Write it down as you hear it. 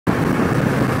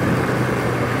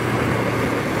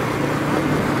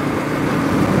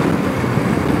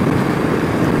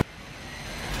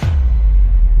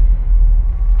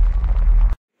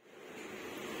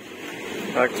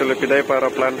Actually ಪಿದೈ ಪಾರ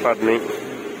plan ಪಾಡ್ನಿ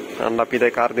ಅಂಡ ಪಿದೈ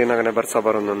car ದಿನಾಗನೆ ಬರ್ಸ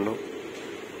ಬರೋದೊಂದು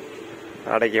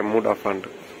ಆಡೆಗೆ mood of undo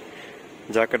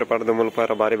jacket ಪಡೆದು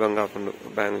ಮುಲ್ಪಾರ ಬಾರಿ ಬಂಗ ಹಾಕೊಂಡು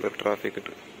ಬ್ಯಾಂಗ್ಳೂರ್ ಟ್ರಾಫಿಕ್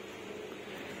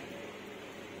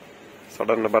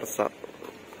ಸಡನ್ ಬರ್ಸ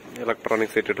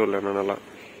ಎಲೆಕ್ಟ್ರಾನಿಕ್ ಸಿಟಿ ಟೂಲ್ ಏನಲ್ಲ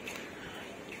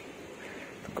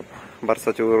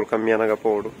ಬರ್ಸ ಚೂರು ಕಮ್ಮಿ ಅನಾಗ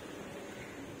ಪೋಡು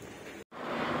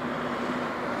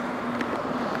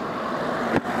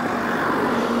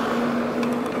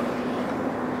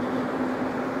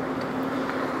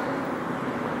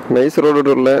ನೈಸ್ ರೋಡ್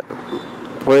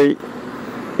പോയി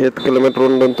 8 കിലോമീറ്റർ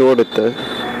ഉണ്ടെന്ന് ഓടിത്ത്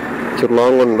ഇച്ചിരി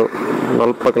ലോങ് ഉണ്ട്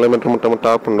 40 കിലോമീറ്റർ മുട്ട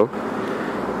ആപ്പുണ്ട്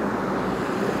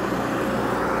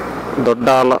ದೊಡ್ಡ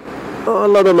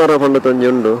ಆಲದ ಮರ ಪಂಡ ತಂಜಿ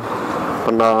ಉಂಡು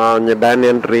ಪಂಡ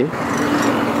banyan tree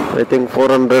I think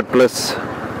 400+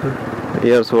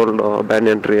 years old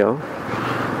banyan tree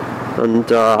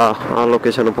ಅಂಚ ಆ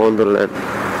ಲೊಕೇಶನ್ ಪೋಂದಿಲ್ಲ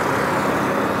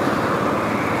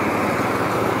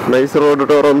ನೈಸ್ ರೋಡ್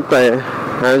ಟೋರ್ ಅಂತ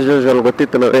ಆಸ್ ಯೂಶುವಲ್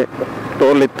ಗೊತ್ತಿತ್ತು ನಾವೇ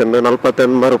ಟೋಲ್ ಇತ್ತು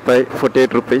 48 ರೂಪಾಯಿ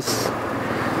 48 rupees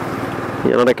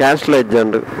ಏನಡ ಕ್ಯಾಶ್ಲ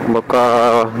ಇಜ್ಜಂಡು ಬೊಕ್ಕ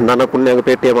ನನ್ನ ಪುಣ್ಯಾಗ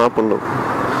ಪೇಟಿಎಂ ಆಪುಂಡು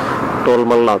ಟೋಲ್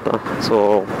ಮಲ್ಲಾತ ಸೊ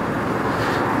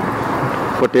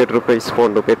 48 rupees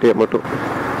ಪೋಂಡು ಪೇಟಿಎಂ ಟು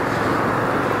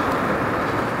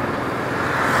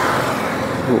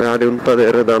ಗಾಡಿ ಉಂಟದೆ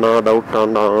ಎರೆದಣ ಡೌಟ್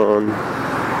ಅಂಡ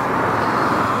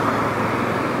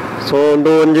ಸೊ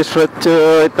ಒಂಜಿ ಸ್ಟ್ರೆಚ್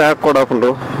ಐತೆ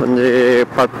ಹಾಕೊಡಾಪುಂಡು ಒಂಜಿ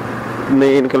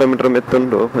 15 kilometer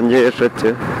ಮೆತ್ತುಂಡು ಒಂಜಿ ಸ್ಟ್ರೆಚ್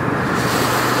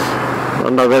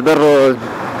ಅಂಡ ವೆದರ್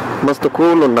ಮಸ್ತ್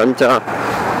ಕೂಲ್ ಉಂಡು ಅಂಚ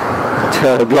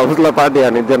ಗ್ಲೌಸ್ಲ ಪಾಡ್ಯ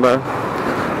ನಿಜನ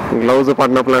ಗ್ಲೌಸ್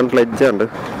ಪಡ್ನ ಪ್ಲಾಂಟ್ಲ ಇಜ್ಜಂಡು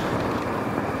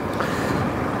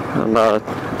ಅಂಡ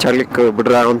ಚಳಿಕ್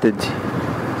ಬಿಡ್ರ ಅಂತಿಜ್ಜಿ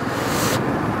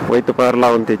ಒಯ್ತು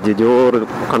ಪಾರ್ಲ ಅಂತಿಜ್ಜಿ ಜೋರು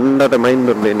ಕಂಡಟ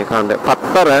ಮೈಂದ್ ಉಂಡು ಇನ್ನು ಕಾಂಡೆ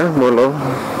 10 ಮೂಲು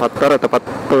 10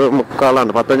 10 ಮುಕ್ಕಾಲ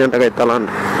ಅಂಡು 10 ಗಂಟೆಗೆ ಐತಲ್ಲ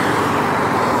ಅಂಡು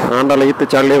ಆಂಡಲ ಇತ್ತು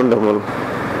ಚಳಿ ಉಂಡು ಮೂಲು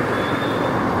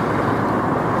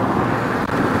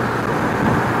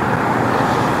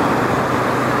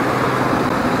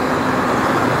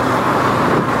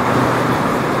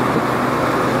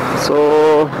ಸೊ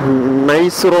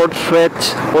ನೈಸ್ ರೋಡ್ ಸ್ಟ್ರೆಚ್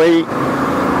ಹೋಯ್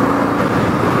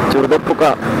ಚುರ್ದಪ್ಪುಕ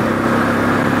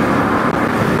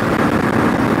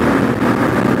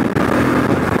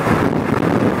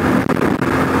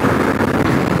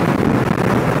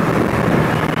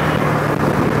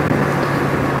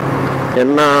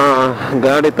ಎನ್ನ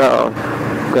ಗಾಡಿ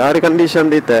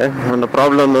ಕಂಡೀಷನ್ ದೀತೆ ನನ್ನ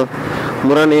ಪ್ರಾಬ್ಲಮ್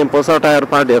ಮುರಾನಿ ಹೊಸ ಟೈರ್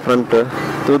ಪಾಡ್ಯ ಫ್ರಂಟ್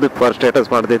ತೂದಕ್ ಪಾರ್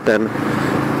ಸ್ಟೇಟಸ್ ಮಾಡ್ದಿತ್ತೇನೆ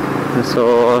ಸೊ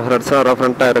 2000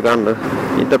 ಫ್ರಂಟ್ ಟೈರ್ ಕಂಡು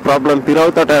ಇತ್ತ ಪ್ರಾಬ್ಲಮ್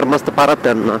ಪಿರೌತ ಟೈರ್ ಮಸ್ತ್ ಪರತ್ತೆ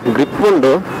ಅನ್ನ ಗ್ರಿಪ್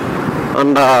ಉಂಡು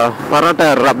ಅಂಡ ಪರ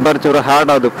ಟೈರ್ ರಬ್ಬರ್ ಚೂರು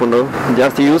ಹಾರ್ಡ್ ಆದುಪ್ಪುಂಡು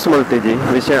ಜಾಸ್ತಿ ಯೂಸ್ ಮಾಡ್ತಿದ್ದಿ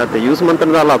ವಿಷಯ ಆತ ಯೂಸ್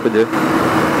ಮಂತಂದ್ರೆ ಅಲ್ಲ ಆಪುಜು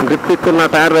ಗ್ರಿಪ್ ಇತ್ತು ನಾ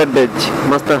ಟೈರ್ ರೆಡ್ ಎಜ್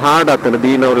ಮಸ್ತ್ ಹಾರ್ಡ್ ಆತನು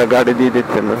ದೀನವ್ಲೆ ಗಾಡಿ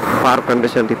ದೀದಿತ್ತೇನು ಪಾರ್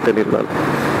ಕಂಡೀಷನ್ ಇತ್ತಲಿಲ್ಲ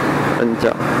ಅಂಚ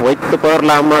ಒಯ್ತು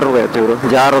ಪವರ್ಲ ಅಮ್ಮರ್ವೆ ಚೂರು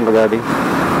ಜಾರುಂಡು ಗಾಡಿ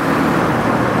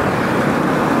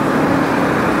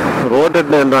ರೋಡ್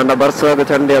ಎಡ್ಡೆ ಅಂಡ ಬರ್ಸುವಾಗ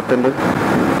ಚಂಡಿ ಆತಂಡು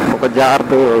ఒక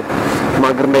జార్దు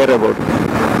మగర్నేరే బోర్డు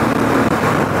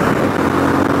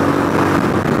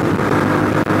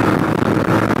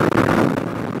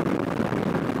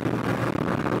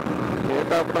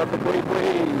పోయి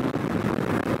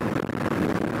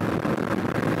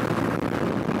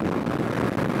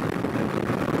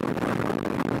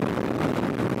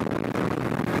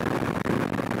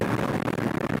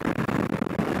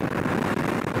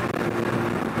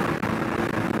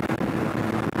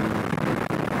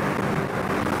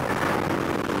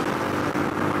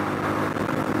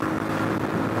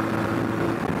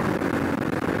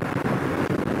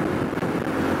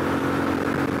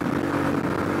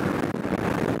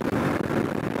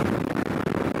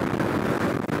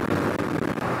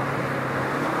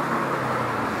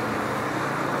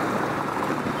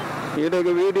ఈడొక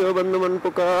వీడియో బందు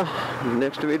మన్పుక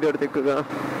నెక్స్ట్ వీడియో తిక్కుగా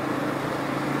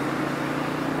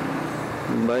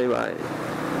బాయ్ బాయ్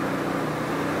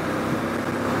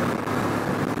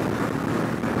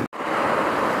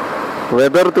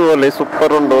ವೆದರ್ ತೂವಲ್ಲಿ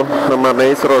ಸೂಪರ್ ಉಂಡು ನಮ್ಮ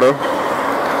ನೈಸ್ ರೋಡು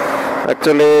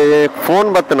ಆ್ಯಕ್ಚುಲಿ ಫೋನ್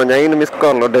ಬತ್ತೆ ನಂಗೆ 5 ಮಿಸ್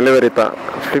ಕಾಲ್ ಡೆಲಿವರಿ ತ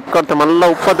ಫ್ಲಿಪ್ಕಾರ್ಟ್ ಮಲ್ಲ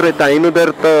 30 ಐತೆ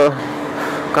 500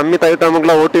 ಕಮ್ಮಿ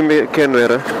ಐಟಮ್ಗಳ OTP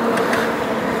ಕೇನ್ವೇರು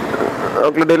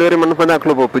ಅಕ್ಲು ಡೆಲಿವರಿ ಮನ್ಪಂದೆ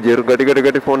ಅಕ್ಲು ಪೋಪುಜೀರು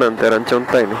ಗಡಿ ಫೋನ್ ಅಂತಾರೆ ಅಂಚೆ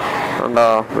ಉಂತಾಯಿನಿ ಅಂಡ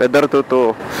ವೆದರ್ ತೂತು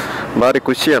ಭಾರಿ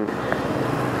ಖುಷಿ ಅನ್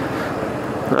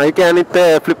ಐಕೆ ಅನಿತ್ತೆ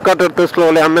ಫ್ಲಿಪ್ಕಾರ್ಟ್ ಇರ್ತ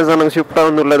ಸ್ಲೋಲಿ ಅಮೆಝಾನ್ಗೆ ಶಿಫ್ಟ್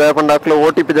ಆಗುದಿಲ್ಲ ಯಾಕಂದ್ರೆ ಅಕ್ಲು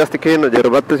OTP ಜಾಸ್ತಿ ಕೇನು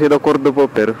ಜೇರು ಬತ್ತು ಸೀದಾ ಕೊರ್ದು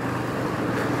ಪೋಪೇರು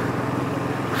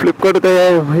ಫ್ಲಿಪ್ಕಾರ್ಟ್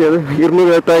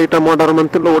 200 ಐಟಮ್ ಆರ್ಡರ್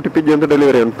ಮಂತಿಲ್ಲ OTP ಅಂತ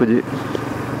delivery ಅನ್ಪುಜಿ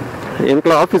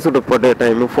ಎಂಕ್ಲ office Udupa day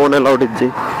time phone ಎಲ್ಲ ಹೊಡಿಜ್ಜಿ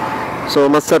ಸೊ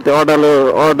ಮಸ್ತ್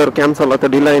ಆರ್ಡರ್ ಕ್ಯಾನ್ಸಲ್ ಆತ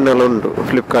ಡಿಲೈನ್ ಎಲ್ಲ ಉಂಟು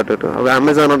ಫ್ಲಿಪ್ಕಾರ್ಟ್ ಅವು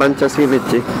ಅಮೆಝಾನ್ ಅಂಚ ಸೀನ್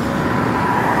ಇಜ್ಜಿ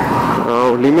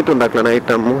ಲಿಮಿಟ್ ಉಂಡಾಕ್ಲ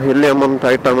ಐಟಮ್ ಎಲ್ಲಿ ಅಮೌಂಟ್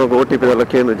ಐಟಮ್ OTP ಎಲ್ಲ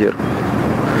ಕೇಂದ್ರ ಜೀರು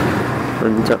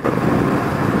ಅಂಚ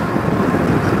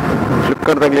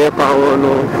ಫ್ಲಿಪ್ಕಾರ್ಟ್ದಾಗಲೇ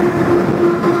ಪಾವನು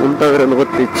ಉಂಟವ್ರನ್ನು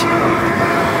ಗೊತ್ತಿಚ್ಚಿ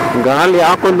ಗಾಳಿ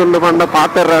ಹಾಕೊಂಡುಂಡು ಬಂದ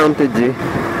ಪಾತೆರ ಅಂತಿಜ್ಜಿ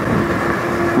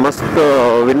ಮಸ್ತ್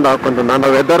ವಿಂಡ್ ಹಾಕೊಂಡು ನಾನು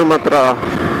ವೆದರ್ ಮಾತ್ರ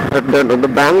ರೆಡ್ ಒಂದು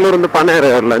ಬ್ಯಾಂಗ್ಳೂರಿಂದ ಪನೇರ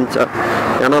ಇರಲ್ಲ ಅಂಚ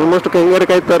ನಾನು ಆಲ್ಮೋಸ್ಟ್ ಕೆಂಗೇರಿ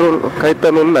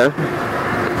ಕೈತಲ್ಲ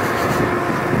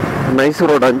ನೈಸ್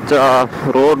ರೋಡ್ ಅಂಚ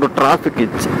road traffic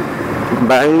ಇಚ್ಚಿ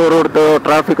Bangalore road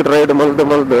traffic ride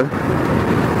ಮಲ್ದು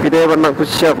ಇದೇ ಬಣ್ಣ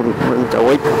ಖುಷಿ ಹಾಕೊಂಡು ಅಂಚ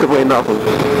ಒಯ್ತು ಪೋಯಿನ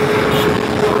ಹಾಕೊಂಡು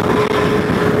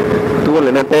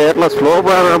ತೂಲಿ ನೆಟ್ಟೆ ಎಲ್ಲ ಸ್ಲೋ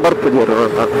ಬರ್ತಿದ್ದೀರು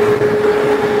ಮಾತ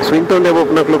ಸ್ವಿಂತೊಂದೇ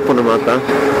ಒಪ್ಪನ ಕ್ಲುಪ್ಪುನು ಮಾತ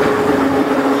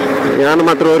ഞാൻ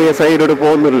മാത്രം ഒരു സൈഡ്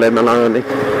പോകുന്നില്ല എന്നാണ്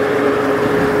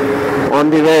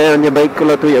ಒಂದಿವೆ ಒಂದೇ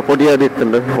ಬೈಕೆಲ್ಲ ತೂಯ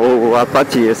പൊടിയാതിട്ടുണ്ട് ഓ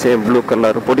അപ്പാച്ചി ಸೇಮ್ ಬ್ಲೂ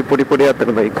ಕಲರ್ പൊടി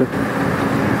ಆತನ ಬೈಕ್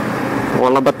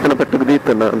ಒಳ ಬತ್ತನ ಪೆಟ್ಟಿಗೆ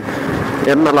ದೀತು ನಾನು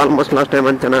ಎನ್ನಲ್ಲ ಆಲ್ಮೋಸ್ಟ್ ಲಾಸ್ಟ್ ಟೈಮ್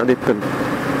ಅಂಚನೆ ಅದಿತ್ತು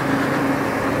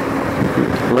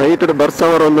ನೈಟ್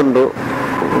ಬರ್ಸವರ ಒಂದುಂಡು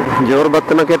ಜೋರು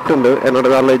ಬತ್ತನ ಕೆಟ್ಟುಂಡು എന്നോട്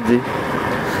college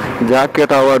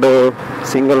jacket award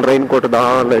single rain coat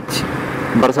ದಾಲ ಹಚ್ಚಿ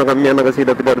ಬರ್ಸ ಕಮ್ಮಿ ಅನ್ನಗ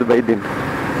ಸೀದಾ ಬಿದ್ದಾರ್ದು ಬೈದಿನಿ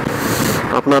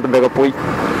अपनात ಬೇಗ ಪೋಯ್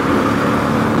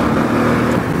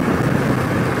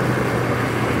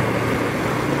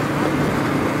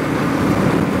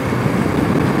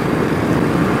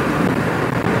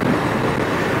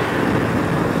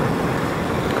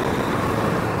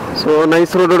ಸೊ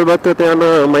ನೈಸ್ ರೋಡ್ ಬರ್ತೈತೆ ನಾನು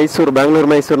ಬ್ಯಾಂಗ್ಳೂರ್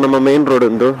ಮೈಸೂರು ನಮ್ಮ ಮೇನ್ ರೋಡ್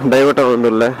ಒಂದು ಡೈವರ್ಟ್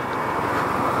ಒಂದಿಲ್ಲ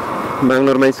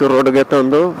ಬ್ಯಾಂಗ್ಳೂರ್ ಮೈಸೂರು ರೋಡ್ಗೆ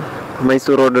ತಂದು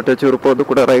ಮೈಸೂರು ರೋಡ್ ಚೂರು ಪೋದು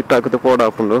ಕೂಡ ರೈಟ್ ಹಾಕಿದ್ದು ಪೋಡ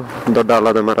ಹಾಕೊಂಡು ದೊಡ್ಡ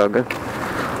ಆಲದ ಮರಾಗ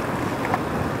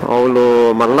ಅವಳು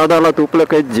ಮಲ್ಲದಾಲ ತೂಪ್ಲ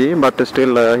ಕಜ್ಜಿ ಬಟ್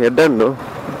ಸ್ಟಿಲ್ ಎಡ್ಡೆಂಡು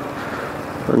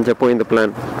ಅಂಚೆ ಪೋಯಿಂದು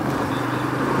ಪ್ಲಾನ್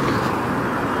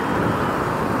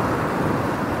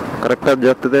ಕರೆಕ್ಟಾಗಿ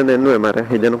ಜರ್ತದೆ ಎನ್ನುವೆ ಮಾರೆ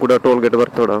ಇದನ್ನು ಕೂಡ ಟೋಲ್ ಗೇಟ್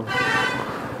ಬರ್ತೋಡ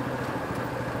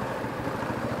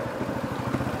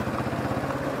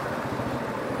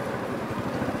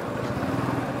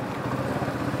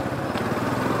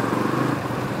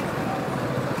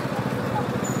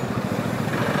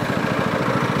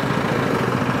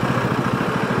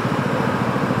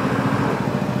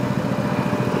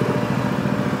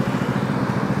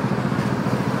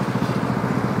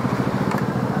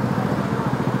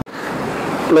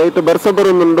ಲೈಟ್ ಬರ್ಸ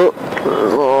ಬರುന്നുണ്ട്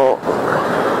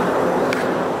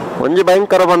ಒಂಜಿ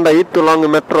ಭಯಂಕರ ಬಂಡ ಇತ್ತು ಲಾಂಗ್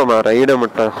ಮೆಟ್ರೋ ಮಾರ ಈಡೆ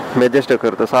ಮಟ್ಟ ಮೆಜೆಸ್ಟಿಕ್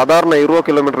ಇರುತ್ತೆ ಸಾಧಾರಣ 20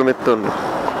 ಕಿಲೋಮೀಟರ್ ಮಿತ್ತುಂಡು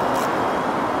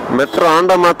ಮೆಟ್ರೋ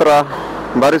ಆಂಡ ಮಾತ್ರ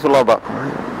ಬಾರಿ ಸುಲಭ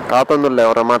ಕಾತಂದುಲ್ಲೆ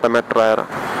ಅವರ ಮಾತ ಮೆಟ್ರೋ ಯಾರ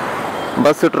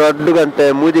ಬಸ್ ಇಟ್ರೆ 2 ಗಂಟೆ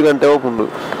 3 ಗಂಟೆ ಹೋಗುಂಡು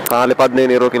ಖಾಲಿ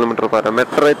 15-20 ಕಿಲೋಮೀಟರ್ ಪಾರ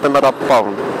ಮೆಟ್ರೋ ಇತ್ತಂದ್ರೆ ಅಪ್ಪ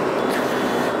ಉಂಡು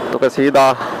ತುಕ ಸೀದಾ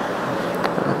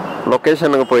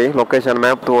ಲೊಕೇಶನ್ಗೆ ಪೋಯಿ ಲೊಕೇಶನ್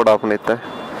ಮ್ಯಾಪ್ ತೋಡ ಹಾಕೊಂಡಿತ್ತೆ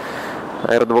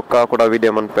ಆಯ್ರದ್ದು ಬುಕ್ಕ ಕೂಡ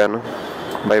ವಿಡಿಯೋ ಮನ್ಪೇನು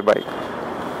ಬೈ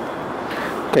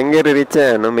ಕೆಂಗೇರಿ ರೀಚ್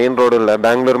ಏನು ಮೇನ್ ರೋಡ್ ಇಲ್ಲ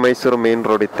ಬ್ಯಾಂಗ್ಳೂರ್ ಮೈಸೂರು ಮೇನ್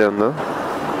ರೋಡ್ ಇತ್ತೆ ಒಂದು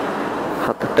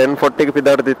 10:40ಗೆ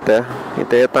ಬಿದ್ದಾಡ್ದಿತ್ತೆ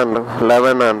ಇತ್ತೆ ಏತಂಡು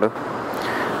 11 ಅಂಡು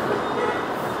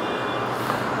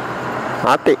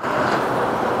ಆತಿ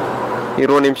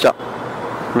 20 ನಿಮಿಷ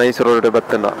ನೈಸ್ ರೋಡ್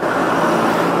ಬತ್ತಂಡ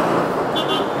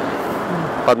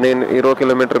 15-20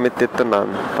 ಕಿಲೋಮೀಟರ್ ಮಿತ್ತಿತ್ತು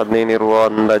ನಾನು 15-20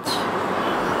 ಅಂದಾಜಿ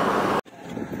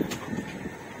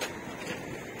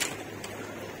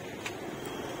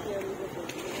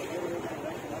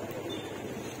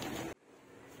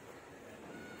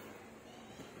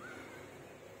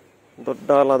ದೊಡ್ಡ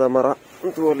ಆಲದ ಮರ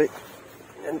ತೋಲಿ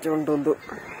ಎಂಚ ಉಂಟೊಂದು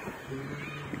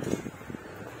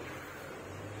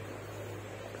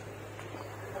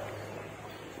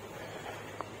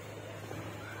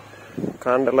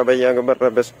ಕಾಂಡೆಲ್ಲ ಬೈಯಾಗ ಬರ್ರ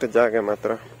ಬೆಸ್ಟ್ ಜಾಗ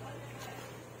ಮಾತ್ರ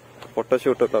ಫೋಟೋ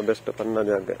ಶೂಟ್ ಬೆಸ್ಟ್ ಪನ್ನ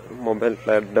ಜಾಗ ಮೊಬೈಲ್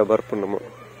ಎಡ್ಡ ಬರ್ಪುಂಡು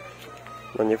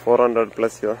ನಂಗೆ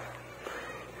 400+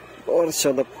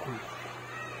 ವರ್ಷದ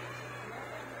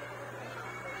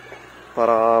ಪರ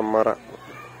ಮರ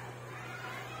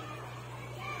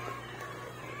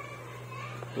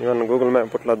ಇವನ್ ಗೂಗಲ್ ಮ್ಯಾಪ್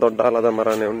ಪುಟ್ಲ ದೊಡ್ಡ ಆಲದ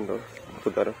ಮರನೇ ಉಂಡು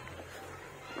ಕೂತಾರೆ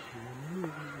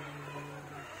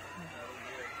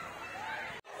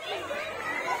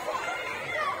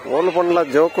ಓಲು ಪಂಡ್ಲ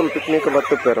ಜೋಕುಲ್ ಪಿಕ್ನಿಕ್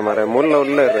ಬತ್ತುಪ್ಪೇರು ಮಾರೆ ಮುಲ್ಲ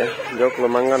ಉಳ್ಳೇರು ಜೋಕುಲು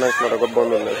ಮಂಗನಾಯ್ಸ್ಮರ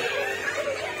ಗೊಬ್ಬೊಂದು ಉಳ್ಳೇರು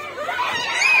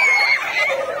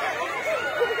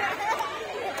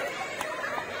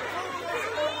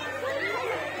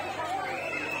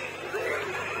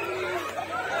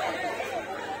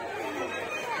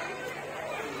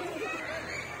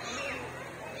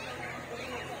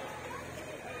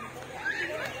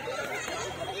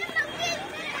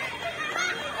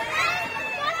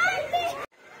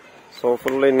ಸೊ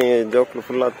ಫುಲ್ ಇನ್ನು ಜೋಕ್ಲು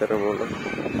ಫುಲ್ ಆಗ್ತಾರೆ ಮೂಲ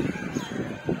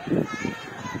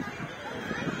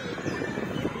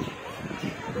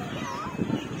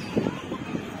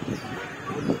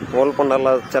ಓಲ್ಪೊಂಡಲ್ಲ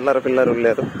ಚಲ್ಲರ ಪಿಲ್ಲರ್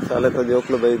ಉಳ್ಳೇರು ಶಾಲೆತ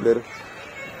ಜೋಕ್ಲು ಬೈದರು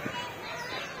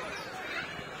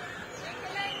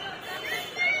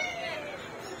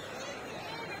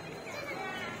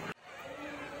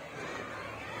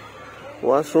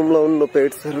ವಾಶ್ರೂಮ್ಲ ಉಂಡು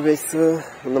ಪೇಡ್ ಸರ್ವಿಸ್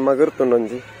ಒಂದು ಮಗರ್ತುಂಡು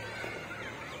ಒಂಜಿ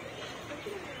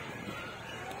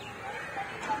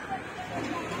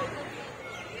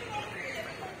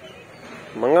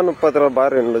ಮಂಗನ ಉಪ್ಪತ್ರ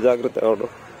ಬಾರಿ ಉಂಡು ಜಾಗೃತಿ ಅವಡು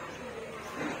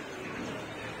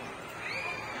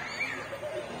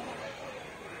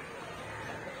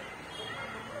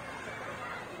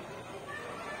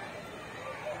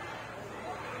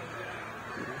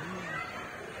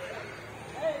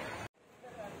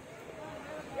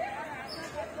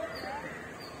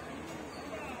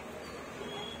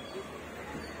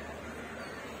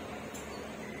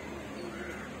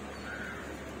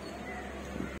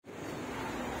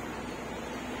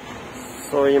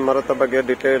ಸೊ ಈ ಮರದ ಬಗ್ಗೆ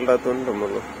ಡಿಟೇಲ್ಡ್ ಆತುಂಡು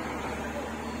ಮುಲು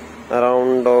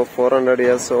ಅರೌಂಡ್ 400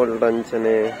 years old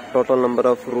ಅಂಚನೆ total number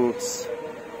of roots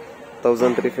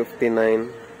 1359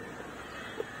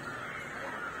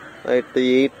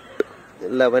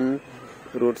 811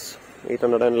 roots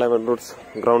 811 roots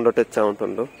ground touch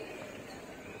ಆಗುಂಟುಂಡು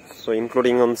so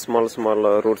including ಒಂದು ಸ್ಮಾಲ್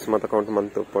ರೂಟ್ಸ್ ಮತ್ತೆ ಕೌಂಟ್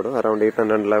ಮಂತುಪ್ಪಡು ಅರೌಂಡ್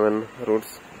 811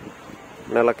 ರೂಟ್ಸ್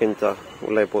ನೆಲಕ್ಕಿಂಚ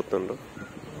ಉಲ್ಲೈಪೋತುಂಡು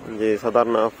जी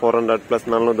साधारण 400+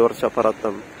 400 ವರ್ಷ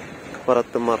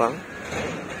ಪರತ್ತು ಮರ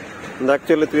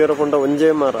ಆಕ್ಚುಲಿ ತುಯರಕೊಂಡ ಒಂಜೇ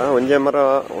ಮರ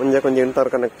ಒಂಜೆ ಕೊಂಚ ಇಂಟರ್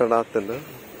ಕನೆಕ್ಟೆಡ್ ಆಗ್ತದೆ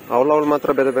ಅವಳು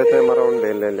ಮಾತ್ರ ಬೇರೆ ಬೇರೆ ಮರ ಉಂಡು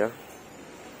ಎಲ್ಲ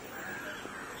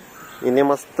ಇನ್ನೇ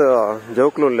ಮಸ್ತ್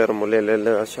ಜೋಕ್ಲು ಉಳ್ಳೇರು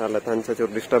ಮುಲ್ಲೆಲ್ಲ ಶಾಲೆ ತಂಚ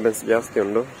ಚೂರು ಡಿಸ್ಟರ್ಬೆನ್ಸ್ ಜಾಸ್ತಿ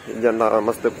ಉಂಡು ಜನ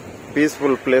ಮಸ್ತ್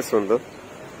ಪೀಸ್ಫುಲ್ ಪ್ಲೇಸ್ ಉಂಡು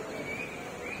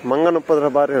ಮಂಗನ ಉಪ್ಪದ್ರ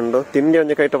ಬಾರಿ ಉಂಡು ತಿಂಡಿ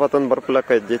ಒಂಜಿ ಕೈಟ ಪತ್ತೊಂದು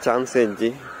ಬರ್ಪುಲಕ್ಕ ಇಜ್ಜಿ ಚಾನ್ಸ್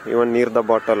ಇಜ್ಜಿ ಇವನ್ ನೀರ್ದ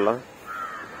ಬಾಟಲ್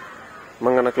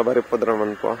ಮಂಗನಕ್ಲ ಬಾರಿ ಉಪದ್ರ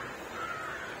ಮನ್ಪ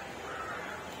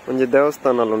ಒಂಜಿ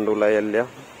ದೇವಸ್ಥಾನ ಉಂಡು ಎಲ್ಯ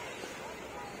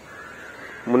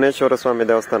ಮುನೇಶ್ವರ ಸ್ವಾಮಿ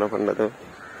ದೇವಸ್ಥಾನ ಪಂಡದು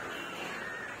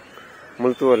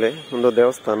ಮುಲ್ತುವಲೆ ಒಂದು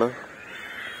ದೇವಸ್ಥಾನ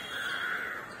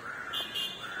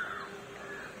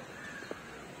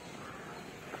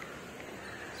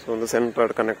ಸೊ ಒಂದು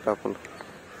ಸೆಂಟ್ರಡ್ ಕನೆಕ್ಟ್ ಹಾಕೊಂಡು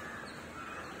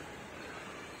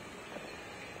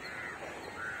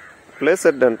place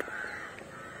ಎಡ್ಡೆಂಟ್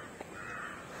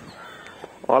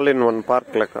all in one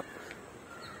park ಲೆಕ್ಕ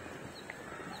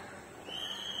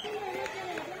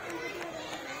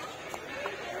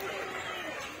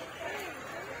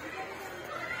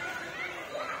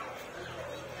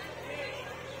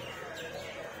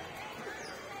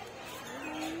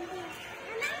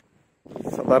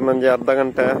ಸಾಧಾರಣ ಅರ್ಧ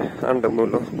ಗಂಟೆ ಅಂಡು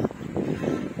ಮೂಲು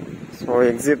ಸೊ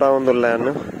ಎಕ್ಸಿಟ್ ಒಂದು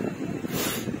ಲ್ಯಾನ್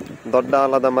ದೊಡ್ಡ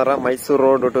ಆಲದ ಮರ Mysuru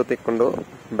road to ತಿಕ್ಕೊಂಡು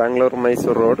Bangalore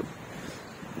Mysuru road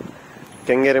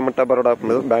Kengeri ಮುಟ್ಟ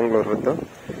ಬರೋಡು ಬ್ಯಾಂಗ್ಳೂರ್ದು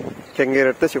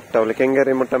ಕೆಂಗೇರಿ ಶಿಫ್ಟ್ ಅವಲಿ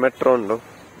ಕೆಂಗೇರಿ ಮುಟ್ಟ ಮೆಟ್ರೋ ಉಂಡು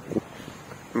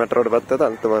ಮೆಟ್ರೋ ಬರ್ತದ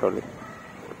ಅಲ್ತು ಬರೋಲಿ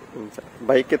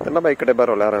ಬೈಕ್ ಇತ್ತಂಡ ಬೈಕ್ ಕಡೆ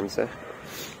ಬರೋಲಿ ಆರಾಮ್ಸೆ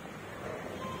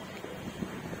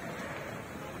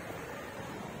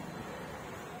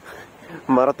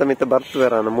ಮರತ ಮಿತ್ತ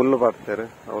ಬರ್ತದಾರ ಮುಳ್ಳು ಬಾಡ್ತಾರೆ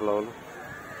ಅವಳು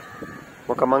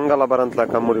ఒక ಮಂಗಲ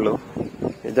ಬರಂತ್ಲಕ ಮುಳ್ಳು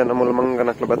ಈ ಜನ ಮುಳ್ಳು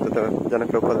ಮಂಗನಕ್ಲು ಬರ್ತದೆ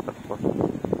ಜನಕ್ಕೆ ಉಪದ ಕಟ್ಪ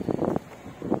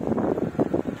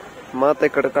ಮಾತೆ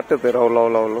ಕಡೆ ಕಟ್ಟುತ್ತಾರೆ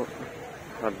ಅವಳು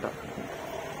ಅಡ್ಡ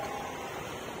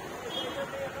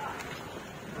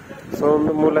ಸೊ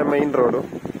ಒಂದು ಮೂಲೆ ಮೈನ್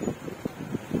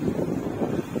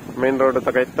ರೋಡ್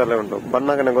ತಕ ಇತ್ತಲ್ಲೇ ಉಂಟು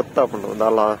ಬಣ್ಣಗನೆ ಗೊತ್ತಾಪುಂಡು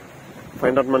ದಾಲ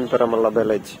ಫೈಂಡ್ ಔಟ್ ಮನ್ಪೆರ ಮಲ್ಲ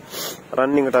ಬೆಲೇಜ್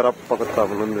ರನ್ನಿಂಗ್ ಟರಪ್ಪ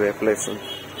ಗೊತ್ತಾಪುಂಡು ಒಂದು ಪ್ಲೇಸ್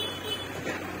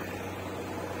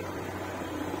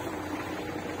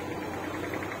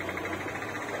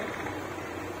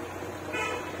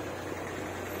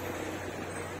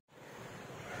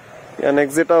ಏನ್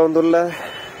ಎಕ್ಸಿಟ್ ಒಂದುಲ್ಲ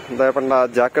ದಯಪಂಡ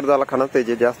ಜಾಕೆಟ್ ದಾಲ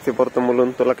ಕಣತೆಜ್ಜಿ ಜಾಸ್ತಿ ಪೊರ್ತು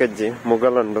ಮುಲುನ್ ತುಲಕೆಜ್ಜಿ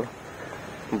ಮುಗಲಂಡು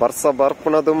ಬರ್ಸ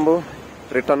ಬರ್ಪುನ ದುಂಬು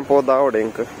ರಿಟರ್ನ್ ಪೋದ ಆವಡೆ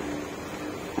ಇಂಕ್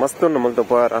ಮಸ್ತ್ ಉಂಡು ಮುಲ್ತು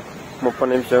ಪೋರ 30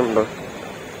 ನಿಮಿಷ ಉಂಡು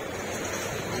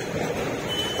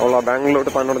ಅವಳ ಬ್ಯಾಂಗ್ಳೂರ್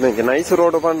ಪಂಡ ನೈಸ್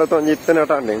ರೋಡ್ ಪಂಡತು ಒಂಜಿ ಇತ್ತನೆ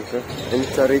ಟಾಂಡಿ ಇಂಕ್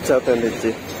ಇಂಚ ರೀಚ್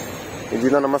ಆತಂದಿಜ್ಜಿ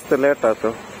ಇದಿನ ಮಸ್ತ್ ಲೇಟ್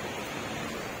ಆತು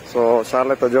ಸೊ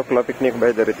ಶಾಲೆ ಜೋಕ್ಲ ಪಿಕ್ನಿಕ್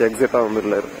ಬೈದ ರೀತಿ ಎಕ್ಸಿಟ್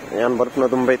ಒಂದಿಲ್ಲ ಏನ್ ಬರ್ಪುನ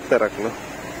ತುಂಬ ಇತ್ತಾರಕ್ಲು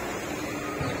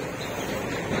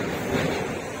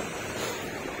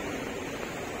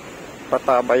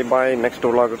Tata, bye bye. Next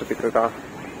vlog.